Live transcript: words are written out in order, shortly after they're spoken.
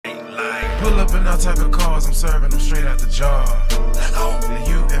Pull up in all type of cars, I'm serving them straight out the jar. The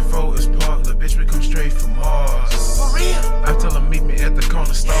UFO is parked, the bitch we come straight from Mars. For real? I tell them meet me at the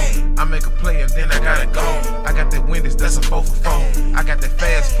corner store. I make a play and then I gotta go. I got that Wendy's, that's a 4 for 4. I got that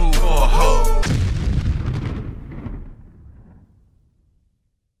fast food for a hoe.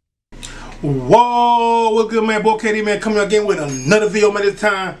 Whoa, what's good, man? Boy KD, man, coming again with another video, man. This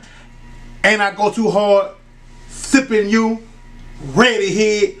time, and I go too hard, sipping you, ready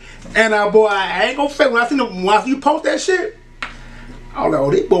head, and boy, I ain't gonna fake when I see you post that shit. I was like,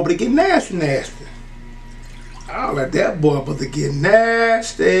 oh, this boy, but they get nasty. I was like, that boy, but they get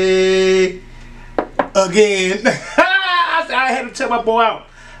nasty again. I had to check my boy out.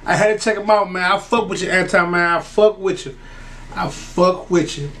 I had to check him out, man. I fuck with you, Anti, man. I fuck with you. I fuck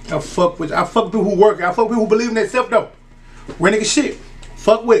with you. I fuck with people who work. I fuck with people who believe in themselves, though. Real nigga shit.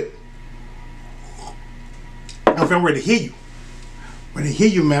 Fuck with it. I'm ready to hear you. Ready to hear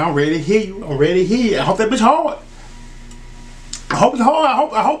you, man. I'm ready to hear you. I'm ready to hear you. I hope that bitch hard. I hope it's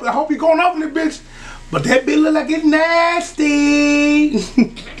hard. I hope you going off in that bitch. But that bitch look like it's nasty.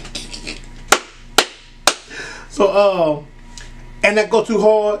 So, and that go too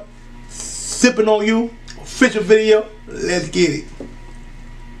hard. Sipping on you. Official video. Let's get it.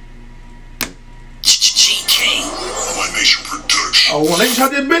 Oh, when they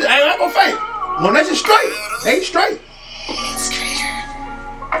shot this bitch, I ain't gonna fake. When they straight, they straight.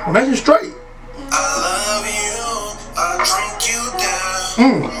 When they straight. I love you, I drink you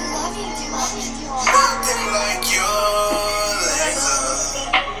down. Nothing like your legs.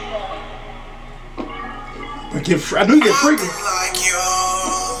 I knew you get freaky. Like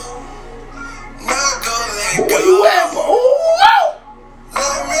where you at, boy? Oh,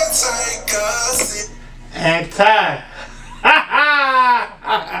 let me take a sip. Anti.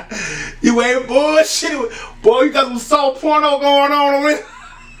 You ain't bullshit. Boy, you got some soft porno going on over there.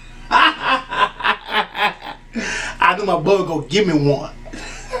 I knew my brother gonna give me one.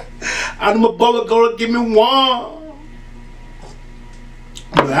 I knew my brother gonna give me one.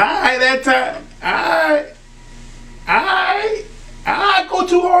 But alright, that time. Alright. I go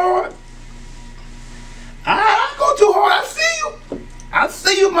too hard. I go too hard. I see you. I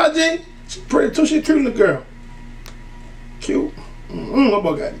see you, my G. She pretty too. She a cute little girl. Cute. My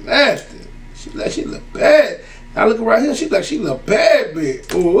boy got nasty. She look bad. I look right here. She look bad,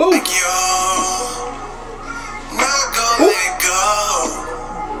 bitch. Ooh. Like you, not gonna let go.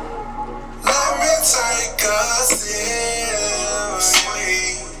 Let me take a sip,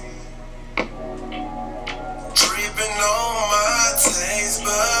 sweet. Dripping on my taste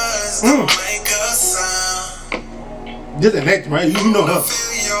buds, don't make a sound. This an act, right? You know her.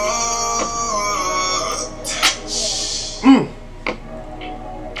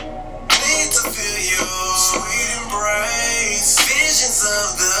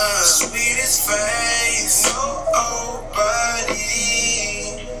 Sweetest face, no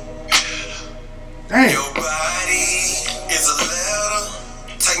body. Damn. Your body is a letter.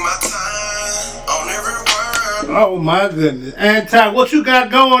 Take my time on every word. Oh my goodness, Anti, what you got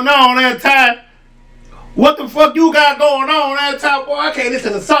going on, Anti? What the fuck you got going on, Anti? Boy, I can't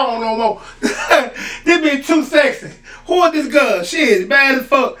listen to the song no more. This be too sexy. Who is this girl? She is bad as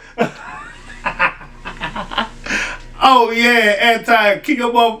fuck. Oh yeah, Anti, kick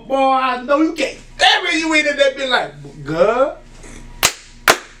him up, boy. I know you can't. Damn it, you ain't in that bitch like, girl.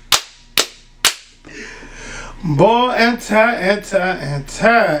 Boy, Anti,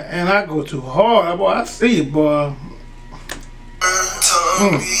 and I go too hard, boy. I see you, boy. Every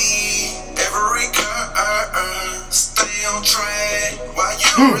stay on track while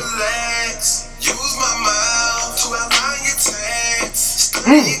you relax. Use my mouth to outline your text.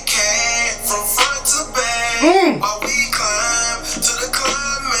 Study your cat from front to back while we climb to the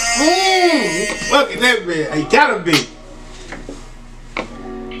climax. Look at that bitch. You gotta be.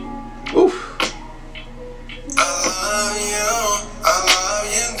 Oof. I love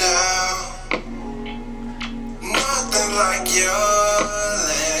you now. Nothing like your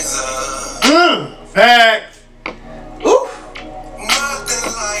legs up. Facts. Oof. Nothing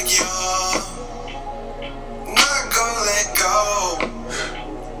like your. Not gonna let go.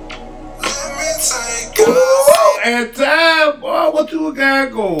 Let me take a Anti, boy, what you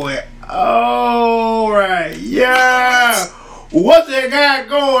got going? Alright, yeah. What you got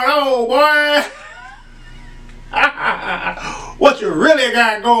going on, boy? What you really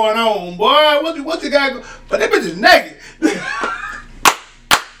got going on, boy? What you got going? But that bitch is naked.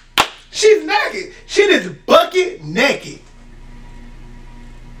 She's naked. She just bucket naked.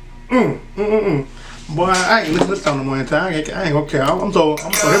 Boy, I ain't listening to this song no more in time. I ain't gonna care. I'm so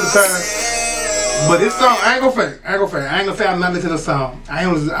hypnotized. But this song, I ain't gonna fake. I ain't gonna say I'm not listening to the song. I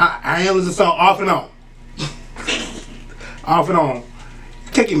am listening to the song off and on. Off and on. You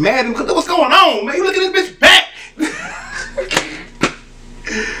can't get mad at him. What's going on, man? You look at this bitch back.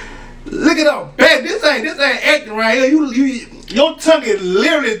 Look at her back. This ain't acting right here. Your tongue is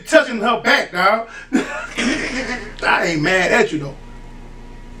literally touching her back, dog. I ain't mad at you though.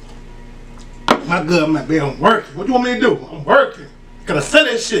 My good, man, baby, I'm working. What you want me to do? I'm working. Gotta sell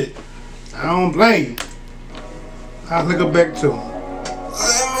that shit. I don't blame you. I'll lick her back too.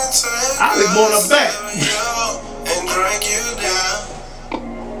 I'll lick more on her back. And drink you down.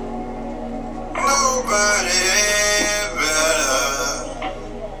 Nobody better.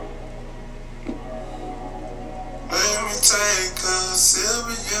 Let me take a sip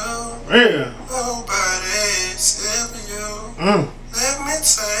of you. Yeah. Nobody sip of you. Let me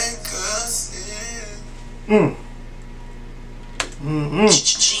take a sip.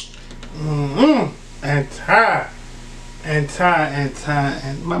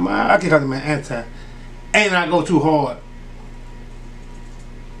 I can't call it man anti. And I go too hard.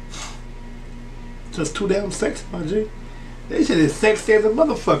 Just too damn sexy, my G. This shit is sexy as a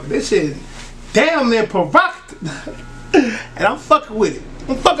motherfucker. This shit damn near provocative. And I'm fucking with it.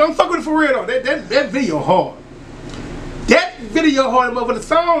 I'm fucking with it for real though. That video hard. That video hard, but the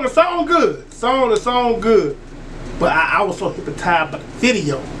song good. The song good. But I was so hypnotized by the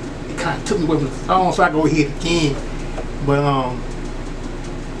video, it kind of took me away from the song, so I go hear it again. But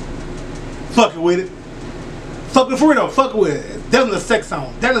fucking with it. Fucking for real though. Fucking with it. It's definitely a sex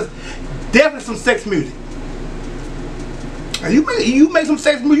song. That is definitely some sex music. And you make some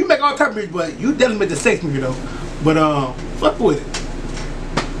sex music. You make all type of music, but you definitely make the sex music though. But fuck with it.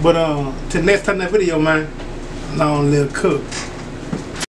 But till next time that video, man. Long live Cook.